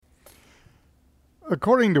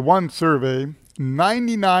According to one survey,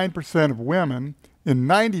 99% of women and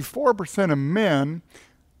 94% of men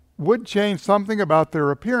would change something about their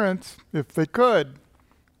appearance if they could.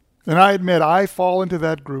 And I admit I fall into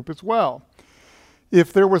that group as well.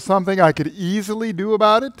 If there was something I could easily do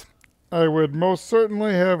about it, I would most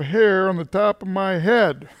certainly have hair on the top of my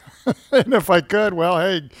head. And if I could, well,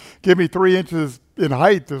 hey, give me 3 inches in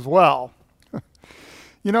height as well.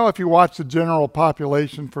 You know, if you watch the general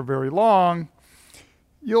population for very long,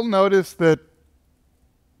 you'll notice that,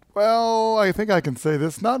 well, I think I can say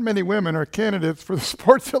this, not many women are candidates for the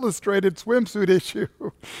Sports Illustrated swimsuit issue.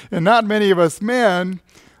 And not many of us men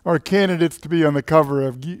are candidates to be on the cover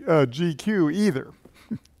of GQ either.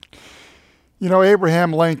 You know,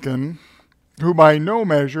 Abraham Lincoln, who by no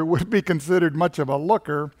measure would be considered much of a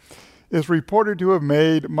looker, is reported to have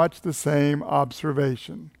made much the same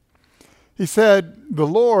observation. He said, "The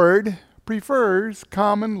Lord prefers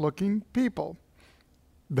common-looking people.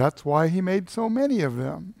 That's why he made so many of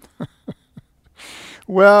them."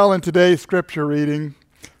 Well, in today's scripture reading,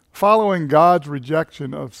 following God's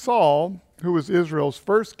rejection of Saul, who was Israel's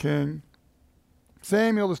first king,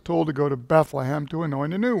 Samuel is told to go to Bethlehem to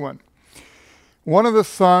anoint a new one of the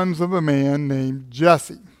sons of a man named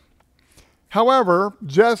Jesse. However,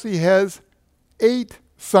 Jesse has 8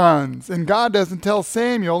 sons, and God doesn't tell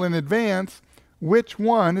Samuel in advance which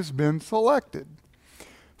one has been selected.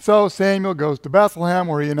 So Samuel goes to Bethlehem,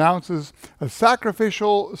 where he announces a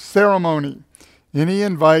sacrificial ceremony, and he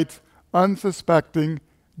invites unsuspecting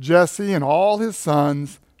Jesse and all his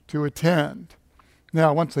sons to attend.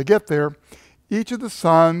 Now, once they get there, each of the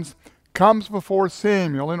sons comes before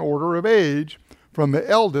Samuel in order of age, from the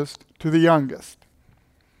eldest to the youngest.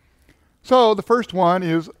 So the first one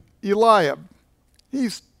is Eliab.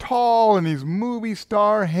 He's tall and he's movie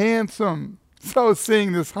star handsome. So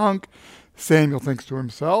seeing this hunk, Samuel thinks to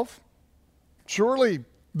himself, surely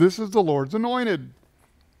this is the Lord's anointed.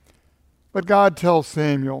 But God tells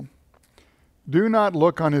Samuel, do not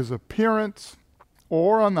look on his appearance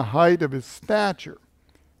or on the height of his stature,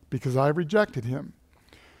 because I've rejected him.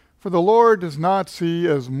 For the Lord does not see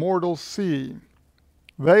as mortals see.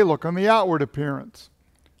 They look on the outward appearance,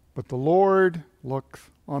 but the Lord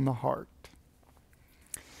looks on the heart.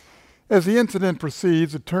 As the incident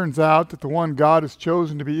proceeds, it turns out that the one God has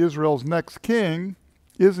chosen to be Israel's next king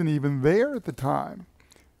isn't even there at the time,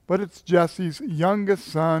 but it's Jesse's youngest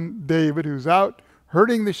son, David, who's out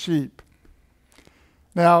herding the sheep.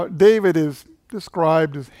 Now, David is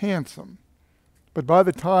described as handsome, but by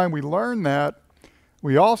the time we learn that,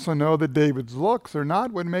 we also know that David's looks are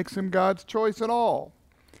not what makes him God's choice at all.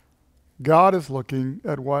 God is looking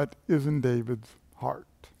at what is in David's heart.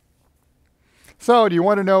 So, do you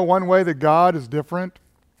want to know one way that God is different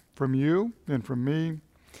from you and from me?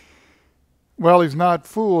 Well, he's not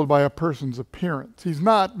fooled by a person's appearance. He's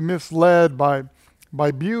not misled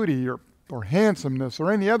by beauty or handsomeness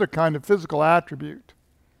or any other kind of physical attribute.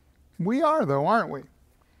 We are, though, aren't we?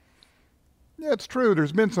 Yeah, it's true.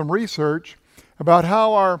 There's been some research about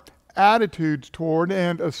how our attitudes toward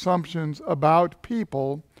and assumptions about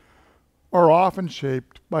people are often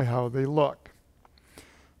shaped by how they look.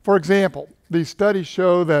 For example, these studies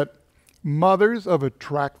show that mothers of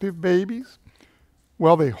attractive babies,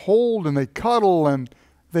 well, they hold and they cuddle and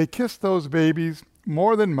they kiss those babies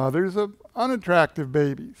more than mothers of unattractive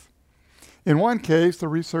babies. In one case, the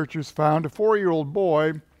researchers found a 4-year-old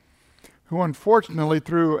boy who unfortunately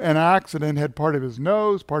through an accident had part of his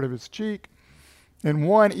nose, part of his cheek, and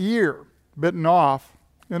one ear bitten off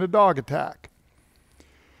in a dog attack.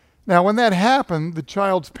 Now, when that happened, the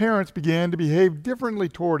child's parents began to behave differently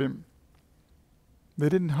toward him. They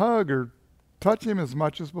didn't hug or touch him as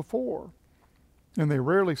much as before, and they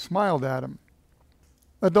rarely smiled at him.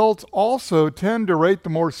 Adults also tend to rate the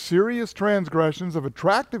more serious transgressions of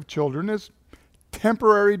attractive children as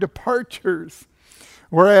temporary departures,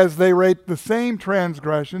 whereas they rate the same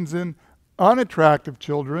transgressions in unattractive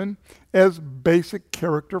children as basic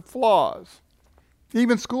character flaws.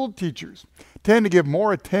 Even school teachers tend to give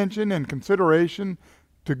more attention and consideration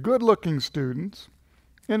to good-looking students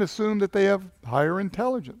and assume that they have higher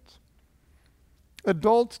intelligence.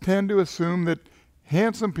 Adults tend to assume that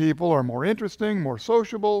handsome people are more interesting, more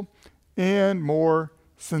sociable, and more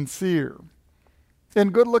sincere.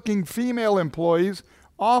 And good-looking female employees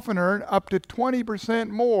often earn up to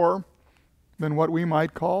 20% more than what we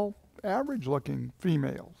might call average-looking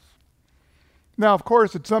females. Now, of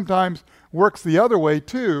course, it sometimes works the other way,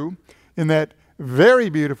 too, in that very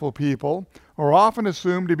beautiful people are often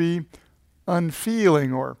assumed to be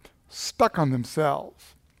unfeeling or stuck on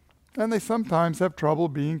themselves, and they sometimes have trouble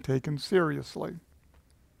being taken seriously.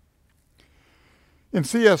 In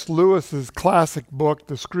C.S. Lewis's classic book,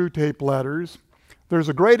 The Screwtape Letters, there's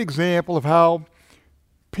a great example of how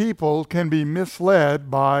people can be misled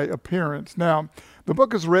by appearance. Now, the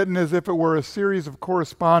book is written as if it were a series of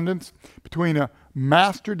correspondence between a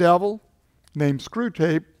master devil named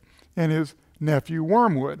Screwtape and his nephew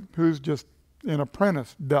Wormwood, who's just an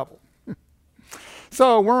apprentice devil.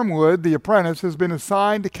 So Wormwood, the apprentice, has been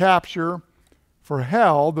assigned to capture for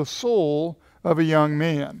hell the soul of a young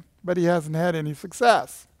man, but he hasn't had any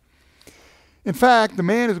success. In fact, the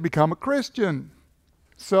man has become a Christian.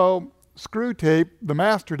 So Screwtape, the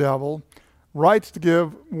master devil, writes to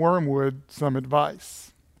give Wormwood some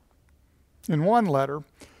advice. In one letter,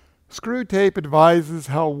 Screwtape advises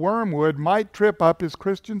how Wormwood might trip up his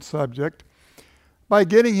Christian subject by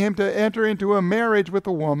getting him to enter into a marriage with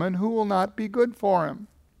a woman who will not be good for him.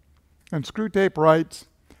 And Screwtape writes,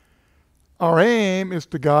 "Our aim is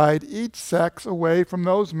to guide each sex away from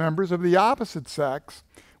those members of the opposite sex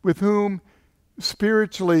with whom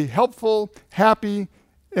spiritually helpful, happy,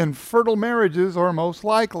 and fertile marriages are most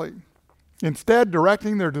likely, instead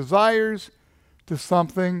directing their desires to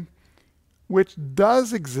something which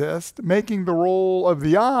does exist, making the role of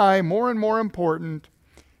the I more and more important,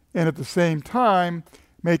 and at the same time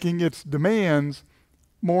making its demands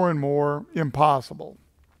more and more impossible."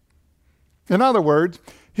 In other words,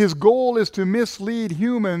 his goal is to mislead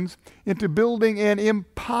humans into building an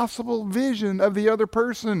impossible vision of the other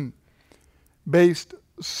person based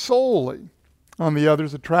solely on the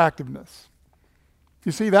other's attractiveness.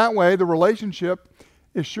 You see, that way the relationship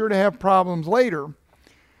is sure to have problems later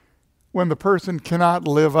when the person cannot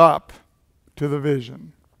live up to the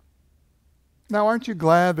vision. Now, aren't you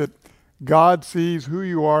glad that God sees who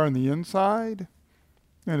you are on the inside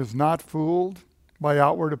and is not fooled by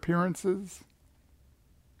outward appearances?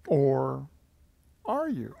 Or are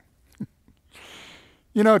you?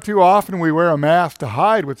 You know, too often we wear a mask to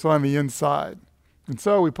hide what's on the inside. And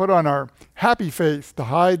so we put on our happy face to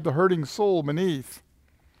hide the hurting soul beneath.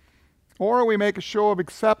 Or we make a show of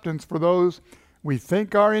acceptance for those we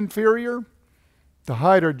think are inferior to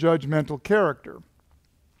hide our judgmental character.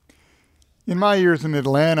 In my years in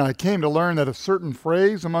Atlanta, I came to learn that a certain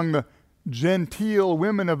phrase among the genteel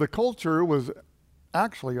women of the culture was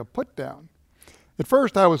actually a put-down. At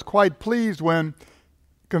first, I was quite pleased when,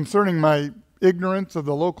 concerning my ignorance of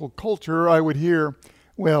the local culture, I would hear,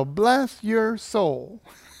 "Well, bless your soul."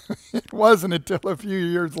 It wasn't until a few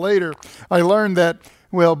years later I learned that,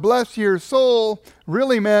 "Well, bless your soul"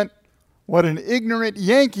 really meant, "What an ignorant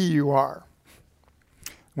Yankee you are."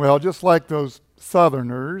 Well, just like those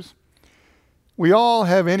Southerners, we all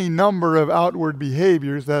have any number of outward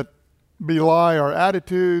behaviors that belie our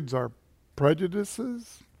attitudes, our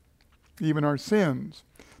prejudices, even our sins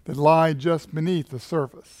that lie just beneath the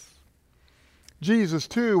surface. Jesus,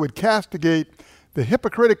 too, would castigate the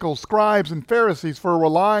hypocritical scribes and Pharisees for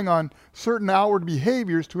relying on certain outward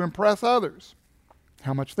behaviors to impress others.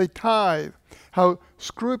 How much they tithe, how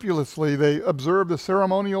scrupulously they observe the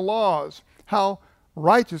ceremonial laws, how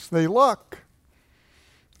righteous they look.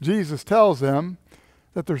 Jesus tells them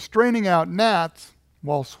that they're straining out gnats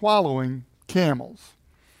while swallowing camels.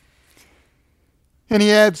 And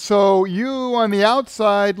he adds, "So you on the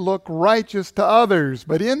outside look righteous to others,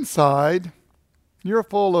 but inside you're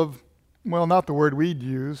full of," well, not the word we'd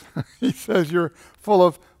use. He says you're full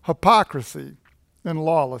of hypocrisy and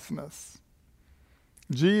lawlessness.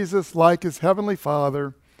 Jesus, like his heavenly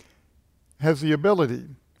Father, has the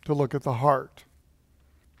ability to look at the heart.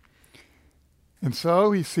 And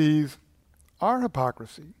so he sees our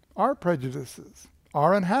hypocrisy, our prejudices,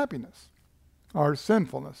 our unhappiness, our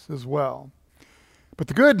sinfulness as well. But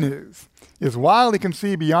the good news is, while he can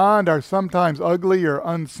see beyond our sometimes ugly or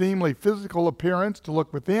unseemly physical appearance to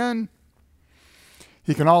look within,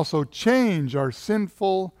 he can also change our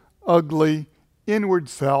sinful, ugly, inward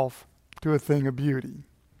self to a thing of beauty.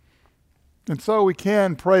 And so we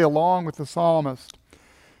can pray along with the psalmist,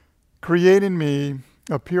 "Create in me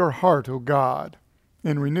a pure heart, O God,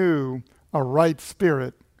 and renew a right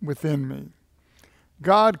spirit within me."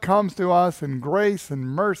 God comes to us in grace and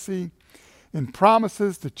mercy and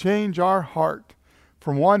promises to change our heart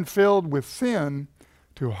from one filled with sin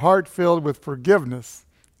to a heart filled with forgiveness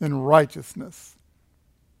and righteousness.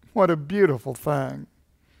 What a beautiful thing.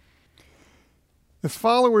 As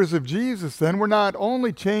followers of Jesus, then, we're not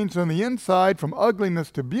only changed on the inside from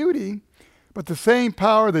ugliness to beauty, but the same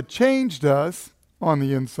power that changed us on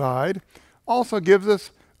the inside also gives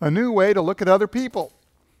us a new way to look at other people.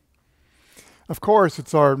 Of course,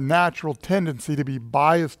 it's our natural tendency to be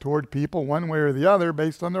biased toward people one way or the other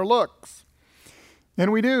based on their looks.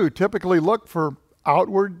 And we do typically look for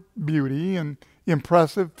outward beauty and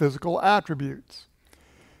impressive physical attributes.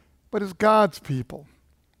 But as God's people,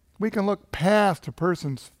 we can look past a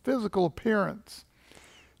person's physical appearance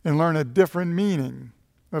and learn a different meaning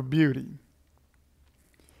of beauty.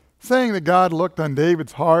 Saying that God looked on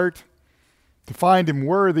David's heart to find him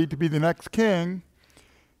worthy to be the next king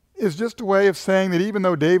is just a way of saying that even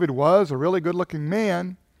though David was a really good-looking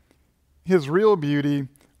man, his real beauty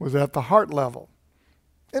was at the heart level.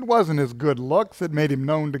 It wasn't his good looks that made him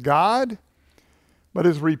known to God, but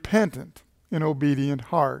his repentant and obedient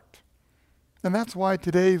heart. And that's why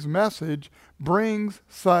today's message brings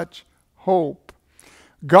such hope.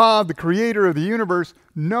 God, the creator of the universe,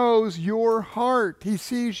 knows your heart. He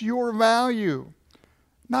sees your value,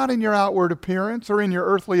 not in your outward appearance or in your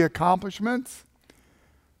earthly accomplishments,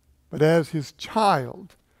 but as his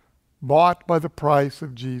child, bought by the price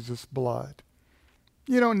of Jesus' blood.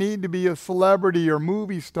 You don't need to be a celebrity or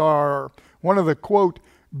movie star or one of the, quote,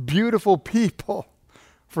 beautiful people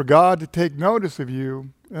for God to take notice of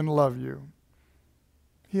you and love you.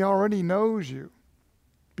 He already knows you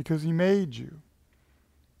because he made you.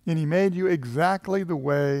 And he made you exactly the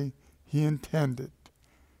way he intended.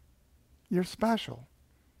 You're special,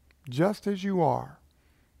 just as you are,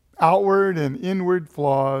 outward and inward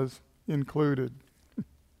flaws included.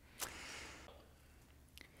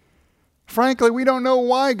 Frankly, we don't know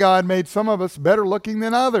why God made some of us better looking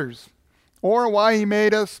than others, or why he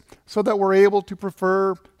made us so that we're able to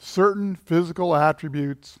prefer certain physical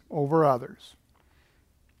attributes over others.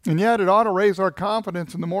 And yet it ought to raise our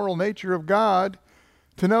confidence in the moral nature of God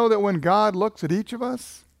to know that when God looks at each of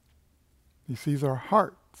us, he sees our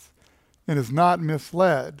hearts and is not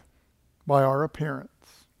misled by our appearance.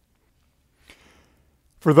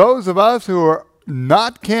 For those of us who are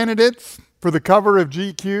not candidates for the cover of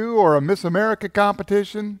GQ or a Miss America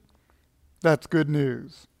competition, that's good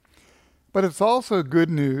news. But it's also good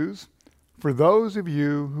news for those of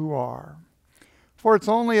you who are. For it's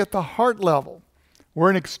only at the heart level where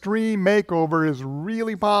an extreme makeover is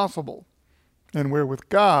really possible, and where with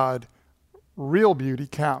God, real beauty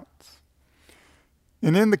counts.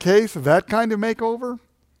 And in the case of that kind of makeover,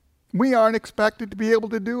 we aren't expected to be able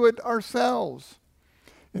to do it ourselves.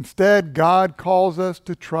 Instead, God calls us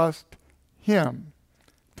to trust him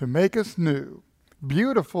to make us new,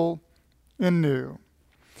 beautiful and new.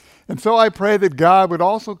 And so I pray that God would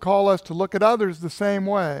also call us to look at others the same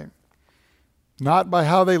way, not by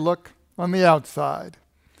how they look on the outside,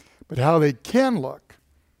 but how they can look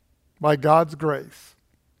by God's grace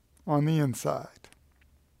on the inside.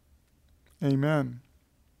 Amen.